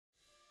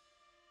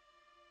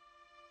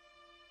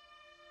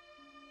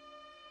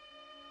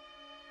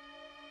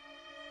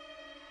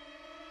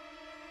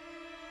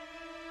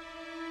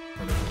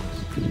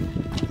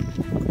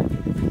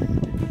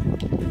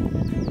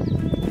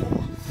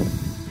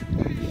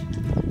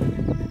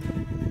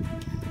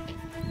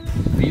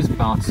These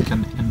bouts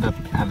can end up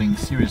having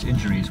serious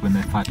injuries when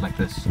they fight like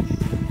this. You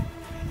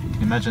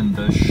can imagine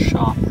those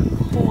sharp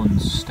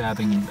horns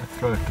stabbing a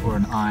throat or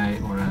an eye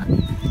or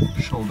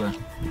a shoulder.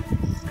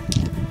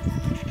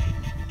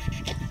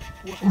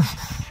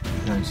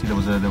 Yeah, you see there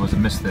was a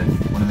miss there.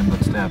 One of them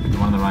got stabbed. The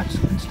one on the right's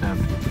been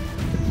stabbed.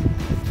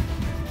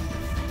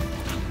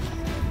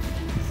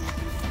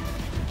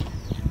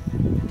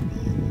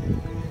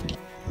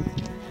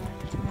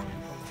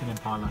 It's an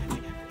impala.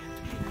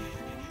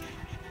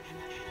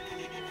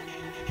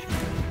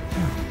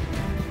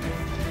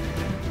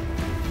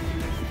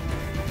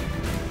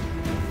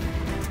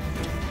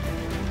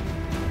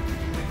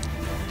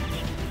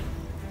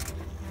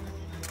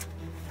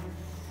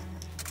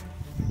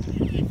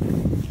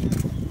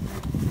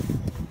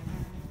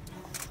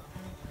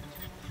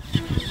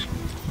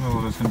 Oh,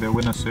 there's going to be a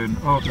winner soon.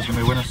 Oh, there's going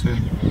to be a winner soon.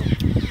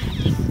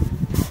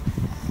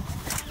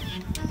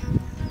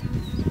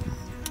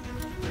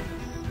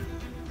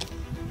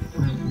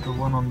 And the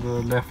one on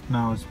the left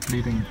now is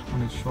bleeding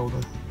on his shoulder.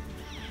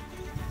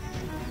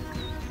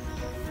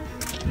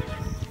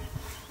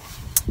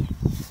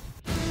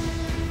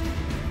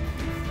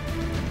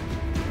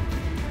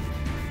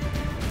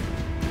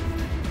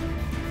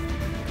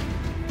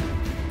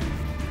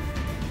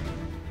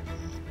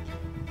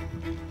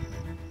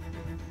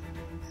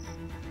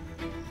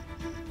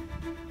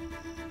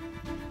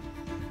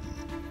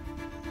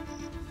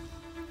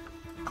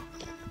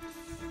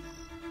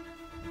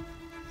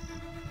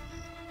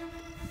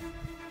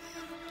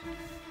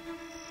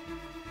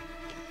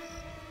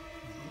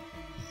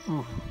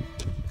 Oof.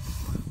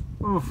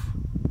 Oof.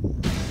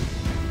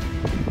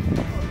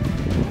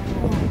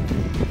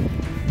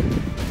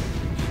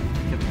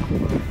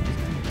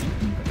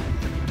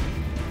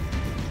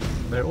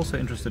 They're also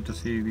interested to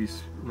see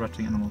these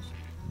rutting animals.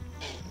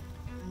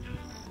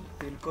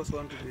 They'll cause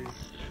one to be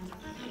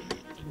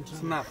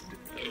snapped.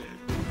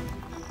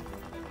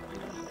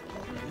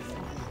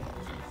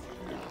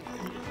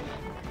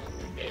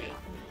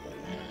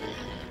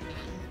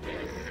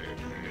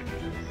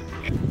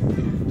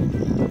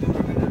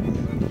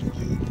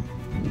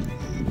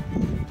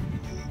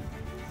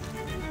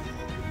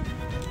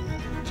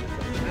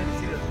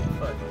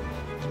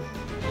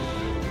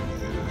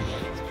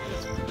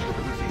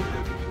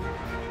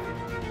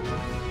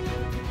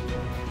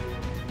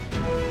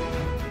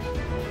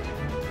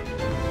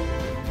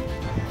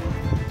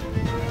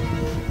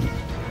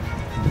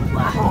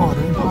 Oh,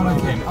 the impala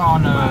came. Oh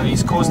no,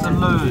 he's caused them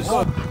lose.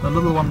 The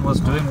little one was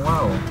doing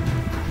well.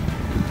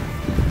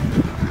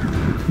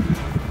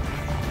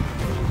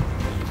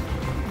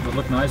 But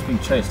look, now he's being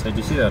chased. Did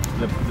you see that?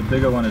 The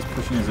bigger one is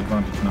pushing his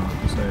advantage now.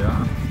 So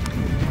yeah,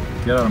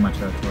 get out of my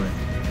territory.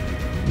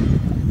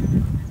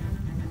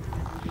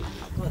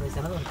 Oh, there's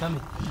another one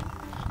coming.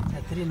 There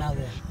are 3 now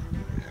there.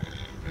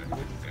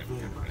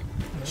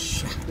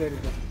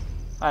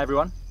 Hi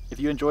everyone. If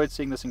you enjoyed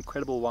seeing this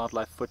incredible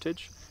wildlife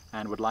footage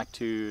and would like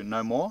to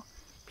know more,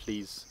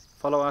 please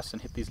follow us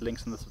and hit these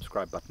links in the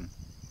subscribe button.